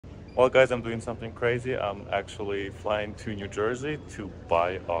Well, guys, I'm doing something crazy. I'm actually flying to New Jersey to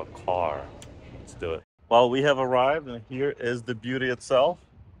buy a car. Let's do it. Well, we have arrived, and here is the beauty itself.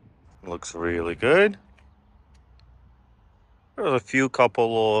 Looks really good. There's a few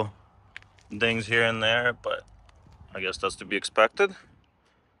couple of dings here and there, but I guess that's to be expected.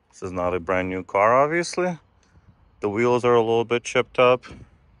 This is not a brand new car, obviously. The wheels are a little bit chipped up,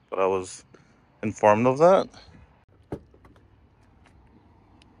 but I was informed of that.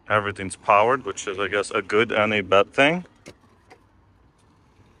 Everything's powered, which is, I guess, a good and a bad thing.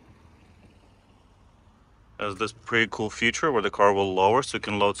 There's this pretty cool feature where the car will lower so you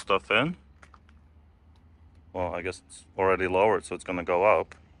can load stuff in. Well, I guess it's already lowered, so it's gonna go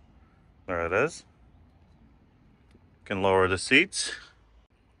up. There it is. You can lower the seats.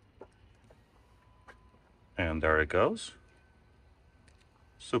 And there it goes.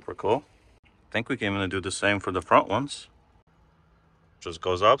 Super cool. I think we can even do the same for the front ones. Just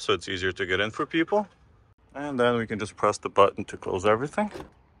goes up so it's easier to get in for people. And then we can just press the button to close everything.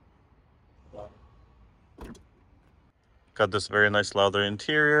 Got this very nice leather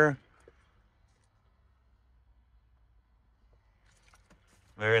interior.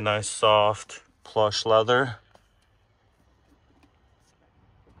 Very nice soft plush leather.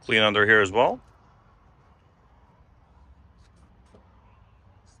 Clean under here as well.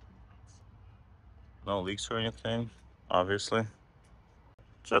 No leaks or anything, obviously.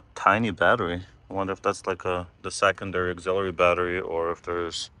 It's a tiny battery. I wonder if that's like the secondary auxiliary battery or if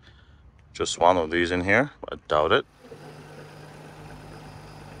there's just one of these in here. I doubt it.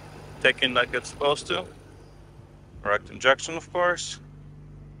 Taking like it's supposed to. Direct injection, of course.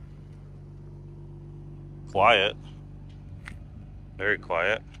 Quiet. Very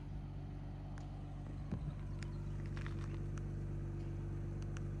quiet.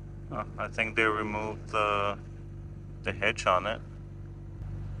 I think they removed the hitch on it.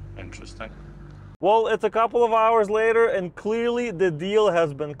 Interesting. Well, it's a couple of hours later and clearly the deal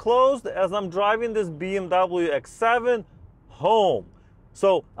has been closed as I'm driving this BMW X7 home.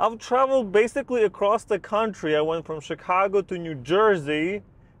 So I've traveled basically across the country. I went from Chicago to New Jersey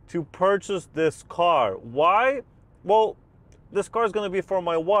to purchase this car. Why? Well, this car is going to be for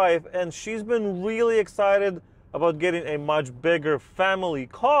my wife and she's been really excited about getting a much bigger family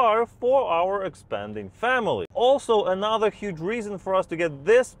car for our expanding family. Also, another huge reason for us to get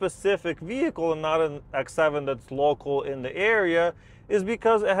this specific vehicle and not an X7 that's local in the area is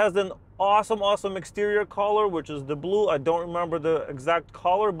because it has an awesome exterior color, which is the blue. I don't remember the exact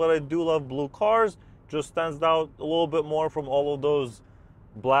color, but I do love blue cars. Just stands out a little bit more from all of those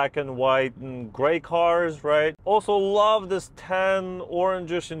black and white and gray cars, right? Also love this tan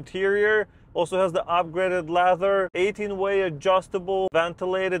orangish interior. Also has the upgraded leather, 18-way adjustable,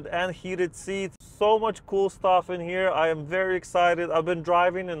 ventilated and heated seats. So much cool stuff in here. I am very excited. I've been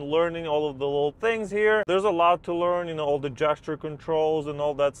driving and learning all of the little things here. There's a lot to learn, you know, all the gesture controls and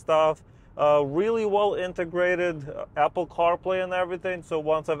all that stuff. Really well integrated Apple CarPlay and everything. So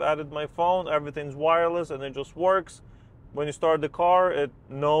once I've added my phone, everything's wireless and it just works. When you start the car, it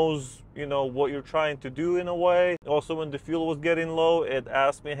knows, you know, what you're trying to do in a way. Also, when the fuel was getting low, it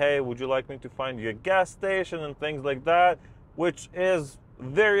asked me, hey, would you like me to find you a gas station and things like that, which is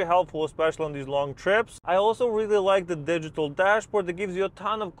very helpful, especially on these long trips. I also really like the digital dashboard that gives you a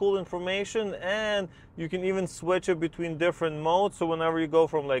ton of cool information and you can even switch it between different modes. So whenever you go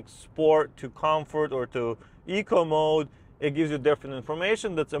from like sport to comfort or to eco mode, it gives you different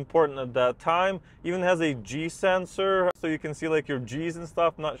information that's important at that time. Even has a G sensor, so you can see like your G's and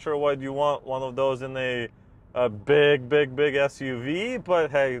stuff. Not sure why do you want one of those in a big SUV, but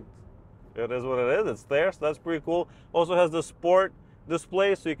hey, it is what it is. It's there, so that's pretty cool. Also has the sport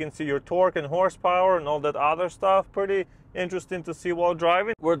display, so you can see your torque and horsepower and all that other stuff. Pretty interesting to see while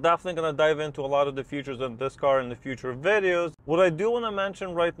driving. We're definitely going to dive into a lot of the features of this car in the future videos. What I do want to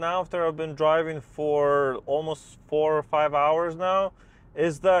mention right now, after I've been driving for almost 4 or 5 hours now,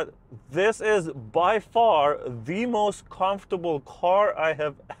 is that this is by far the most comfortable car I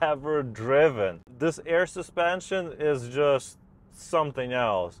have ever driven. This air suspension is just something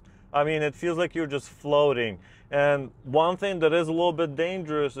else. I mean, it feels like you're just floating. And one thing that is a little bit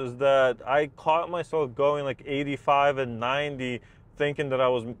dangerous is that I caught myself going like 85 and 90 thinking that I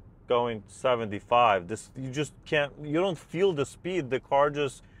was going 75. You just can't, you don't feel the speed. The car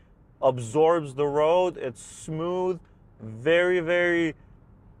just absorbs the road. It's smooth, very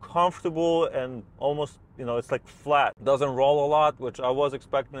comfortable, and almost, you know, it's like flat. It doesn't roll a lot, which I was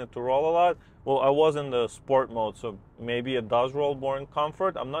expecting it to roll a lot. Well, I was in the sport mode, so maybe it does roll more in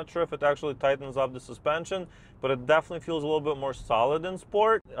comfort. I'm not sure if it actually tightens up the suspension, but it definitely feels a little bit more solid in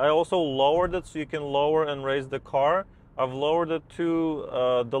sport. I also lowered it so you can lower and raise the car, I've lowered it to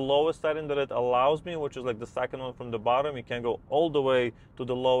the lowest setting that it allows me, which is like the second one from the bottom. You can go all the way to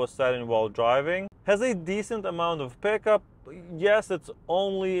the lowest setting while driving. Has a decent amount of pickup. Yes, it's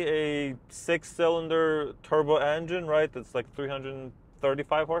only a 6-cylinder turbo engine, right? It's like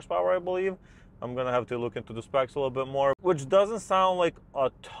 335 horsepower, I believe. I'm gonna have to look into the specs a little bit more, which doesn't sound like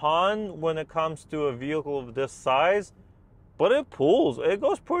a ton when it comes to a vehicle of this size. But it pulls. It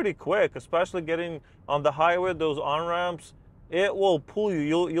goes pretty quick, especially getting on the highway, those on-ramps. It will pull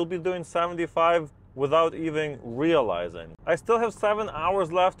you. You'll be doing 75 without even realizing. I still have 7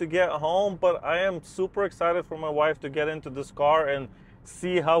 hours left to get home, but I am super excited for my wife to get into this car and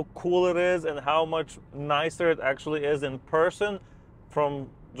see how cool it is and how much nicer it actually is in person from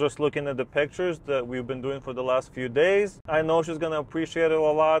just looking at the pictures that we've been doing for the last few days. I know she's gonna appreciate it a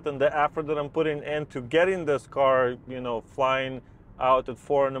lot, and the effort that I'm putting into getting this car, you know, flying out at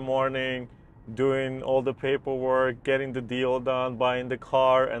 4 in the morning, doing all the paperwork, getting the deal done, buying the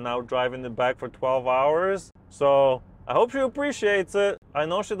car, and now driving it back for 12 hours. So I hope she appreciates it. I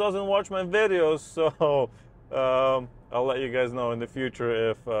know she doesn't watch my videos, so I'll let you guys know in the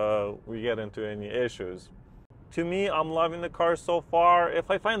future if we get into any issues. To me, I'm loving the car so far. If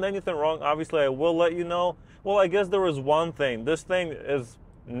I find anything wrong, obviously I will let you know. Well, I guess there is one thing. This thing is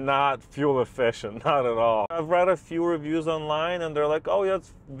not fuel efficient, not at all. I've read a few reviews online and they're like, oh yeah,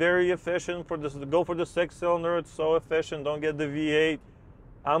 it's very efficient for this. Go for the 6-cylinder, it's so efficient, don't get the V8.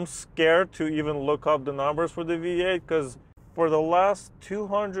 I'm scared to even look up the numbers for the V8 because for the last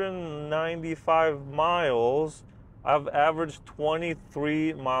 295 miles, I've averaged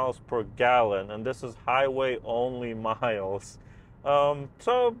 23 miles per gallon, and this is highway only miles. You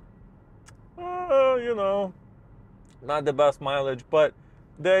know, not the best mileage, but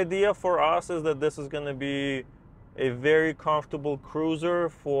the idea for us is that this is going to be a very comfortable cruiser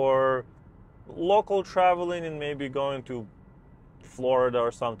for local traveling and maybe going to Florida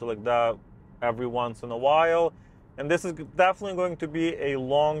or something like that every once in a while. And this is definitely going to be a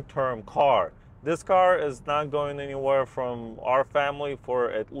long-term car. This car is not going anywhere from our family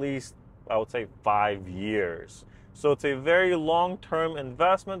for at least, I would say, 5 years. So it's a very long-term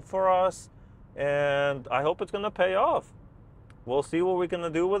investment for us, and I hope it's going to pay off. We'll see what we're going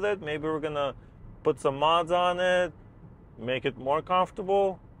to do with it. Maybe we're going to put some mods on it, make it more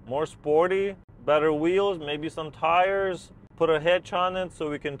comfortable, more sporty, better wheels, maybe some tires, put a hitch on it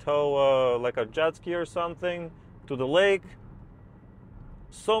so we can tow like a jet ski or something to the lake.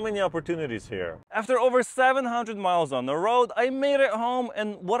 So many opportunities here. After over 700 miles on the road, I made it home,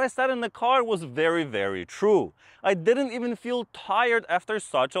 and what I said in the car was very, very true. I didn't even feel tired after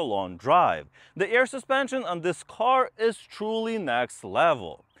such a long drive. The air suspension on this car is truly next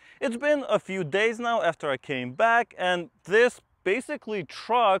level. It's been a few days now after I came back, and this basically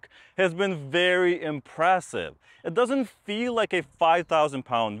truck has been very impressive. It doesn't feel like a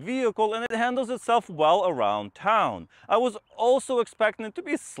 5,000-pound vehicle, and it handles itself well around town. I was also expecting it to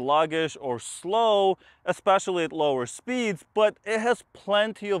be sluggish or slow, especially at lower speeds, but it has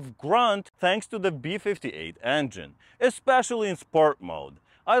plenty of grunt thanks to the B58 engine, especially in sport mode.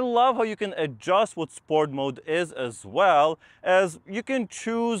 I love how you can adjust what sport mode is, as well as you can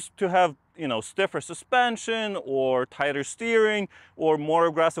choose to have, you know, stiffer suspension or tighter steering or more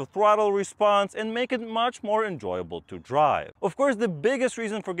aggressive throttle response and make it much more enjoyable to drive. Of course, the biggest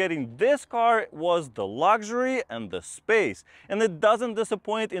reason for getting this car was the luxury and the space, and it doesn't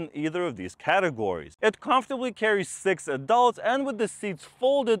disappoint in either of these categories. It comfortably carries 6 adults, and with the seats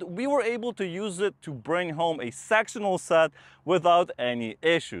folded, we were able to use it to bring home a sectional set without any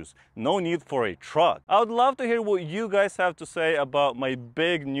issues. No need for a truck. I would love to hear what you guys have to say about my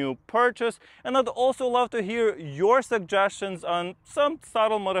big new purchase, and I'd also love to hear your suggestions on some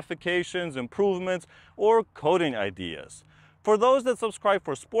subtle modifications, improvements, or coding ideas. For those that subscribe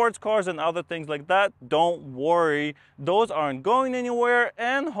for sports cars and other things like that, don't worry, those aren't going anywhere,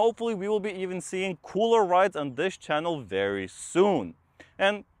 and hopefully we will be even seeing cooler rides on this channel very soon.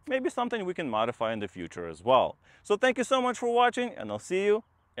 And maybe something we can modify in the future as well. So thank you so much for watching, and I'll see you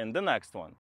in the next one.